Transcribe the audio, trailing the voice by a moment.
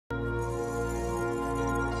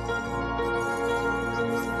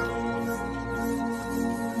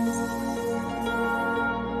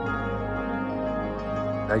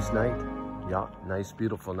Nice night. Yeah, nice,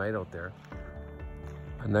 beautiful night out there.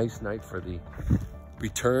 A nice night for the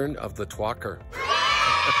return of the Twalker.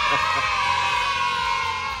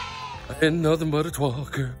 I ain't nothing but a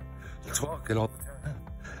Twalker, twalking all the time.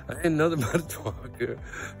 I ain't nothing but a Twalker,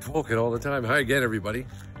 twalking all the time. Hi again, everybody.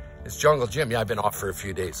 It's Jungle Jim. Yeah, I've been off for a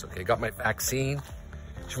few days, okay? Got my vaccine.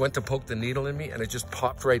 She went to poke the needle in me and it just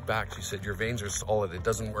popped right back. She said, your veins are solid. It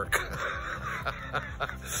doesn't work.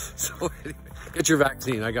 So anyway, get your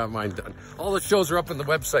vaccine. I got mine done. All the shows are up on the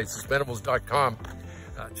website, suspendables.com.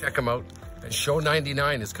 Check them out. And show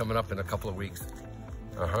 99 is coming up in a couple of weeks.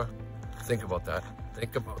 Think about that.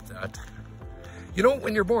 Think about that. You know,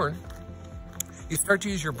 when you're born, you start to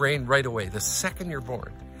use your brain right away, the second you're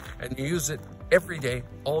born. And you use it every day,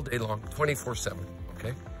 all day long, 24/7,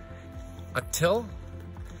 okay? Until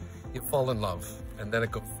you fall in love, and then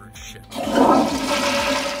it goes for shit.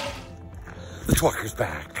 The Twalker's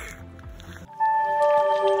back.